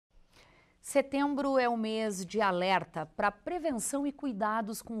Setembro é o mês de alerta para prevenção e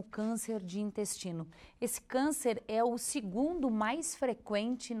cuidados com o câncer de intestino. Esse câncer é o segundo mais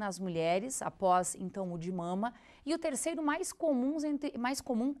frequente nas mulheres, após então o de mama, e o terceiro mais comum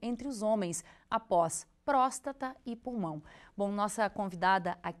entre os homens, após próstata e pulmão. Bom, nossa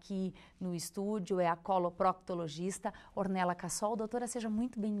convidada aqui no estúdio é a coloproctologista Ornela Cassol. Doutora, seja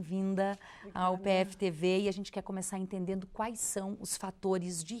muito bem-vinda ao PFTV e a gente quer começar entendendo quais são os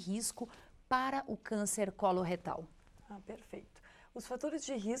fatores de risco para o câncer coloretal. Perfeito. Os fatores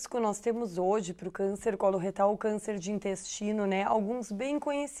de risco nós temos hoje para o câncer coloretal, o câncer de intestino, alguns bem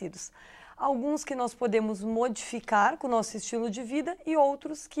conhecidos. Alguns que nós podemos modificar com o nosso estilo de vida e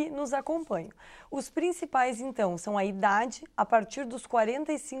outros que nos acompanham. Os principais, então, são a idade, a partir dos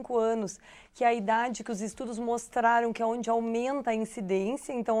 45 anos, que é a idade que os estudos mostraram que é onde aumenta a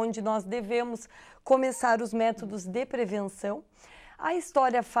incidência, então onde nós devemos começar os métodos de prevenção. A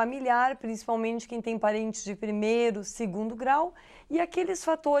história familiar, principalmente quem tem parentes de primeiro, segundo grau, e aqueles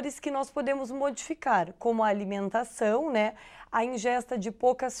fatores que nós podemos modificar, como a alimentação, a ingesta de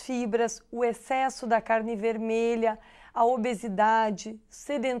poucas fibras, o excesso da carne vermelha, a obesidade,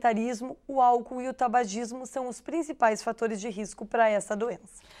 sedentarismo, o álcool e o tabagismo são os principais fatores de risco para essa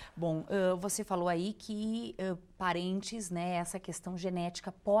doença. Bom, você falou aí que parentes, essa questão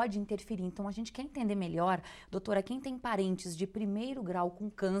genética pode interferir. Então, a gente quer entender melhor, doutora, quem tem parentes de primeiro grau com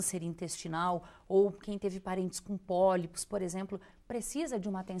câncer intestinal ou quem teve parentes com pólipos, por exemplo, precisa de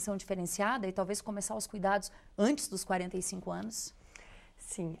uma atenção diferenciada e talvez começar os cuidados antes dos 45 anos?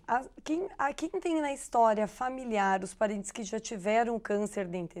 Sim, quem tem na história familiar os parentes que já tiveram câncer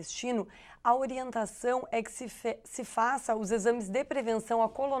de intestino, a orientação é que se faça os exames de prevenção, a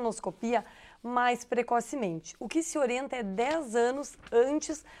colonoscopia, mais precocemente. O que se orienta é 10 anos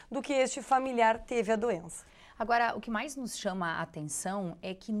antes do que este familiar teve a doença. Agora, o que mais nos chama a atenção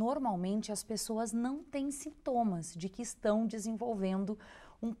é que normalmente as pessoas não têm sintomas de que estão desenvolvendo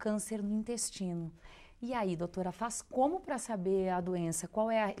um câncer no intestino. E aí, doutora, faz como para saber a doença?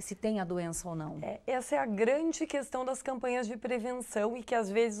 Se tem a doença ou não? Essa é a grande questão das campanhas de prevenção e que às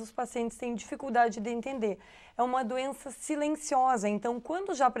vezes os pacientes têm dificuldade de entender. É uma doença silenciosa, então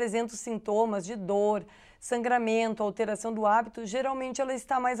quando já apresenta os sintomas de dor, sangramento, alteração do hábito, geralmente ela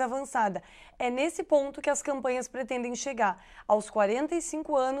está mais avançada. É nesse ponto que as campanhas pretendem chegar. Aos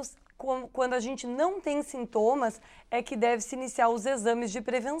 45 anos, quando a gente não tem sintomas, é que deve-se iniciar os exames de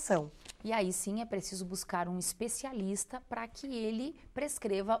prevenção. E aí sim é preciso buscar um especialista para que ele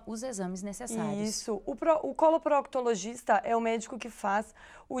prescreva os exames necessários. Isso. O coloproctologista é o médico que faz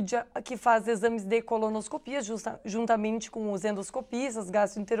exames de colonoscopia, juntamente com os endoscopistas,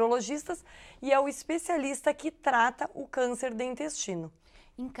 gastroenterologistas, e é o especialista que trata o câncer de intestino.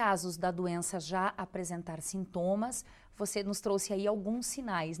 Em casos da doença já apresentar sintomas, você nos trouxe aí alguns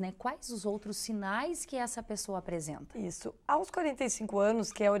sinais, Quais os outros sinais que essa pessoa apresenta? Isso. Aos 45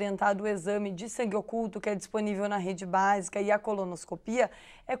 anos, que é orientado o exame de sangue oculto, que é disponível na rede básica, e a colonoscopia,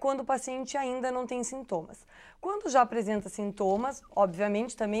 é quando o paciente ainda não tem sintomas. Quando já apresenta sintomas,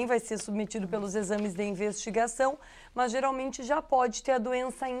 obviamente também vai ser submetido pelos exames de investigação, mas geralmente já pode ter a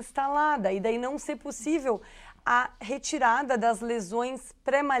doença instalada e daí não ser possível a retirada das lesões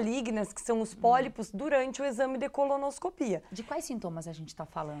pré-malignas, que são os pólipos, durante o exame de colonoscopia. De quais sintomas a gente está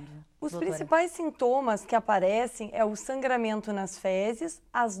falando, Os doutora? principais sintomas que aparecem é o sangramento nas fezes,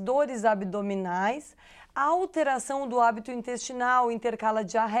 as dores abdominais, a alteração do hábito intestinal, intercala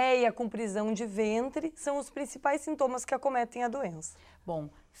diarreia com prisão de ventre, são os principais sintomas que acometem a doença. Bom,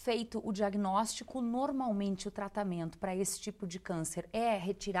 feito o diagnóstico, normalmente o tratamento para esse tipo de câncer é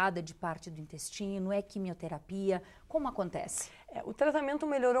retirada de parte do intestino, é quimioterapia, como acontece? O tratamento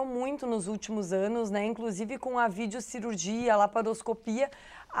melhorou muito nos últimos anos, inclusive com a videocirurgia, a laparoscopia.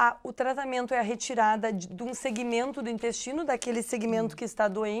 O tratamento é a retirada de um segmento do intestino, daquele segmento que está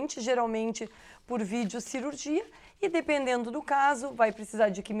doente, geralmente por videocirurgia, e dependendo do caso, vai precisar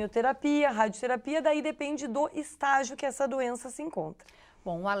de quimioterapia, radioterapia, daí depende do estágio que essa doença se encontra.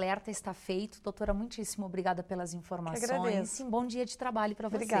 Bom, o alerta está feito. Doutora, muitíssimo obrigada pelas informações. Que agradeço. Um bom dia de trabalho para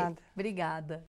você. Obrigada. Obrigada.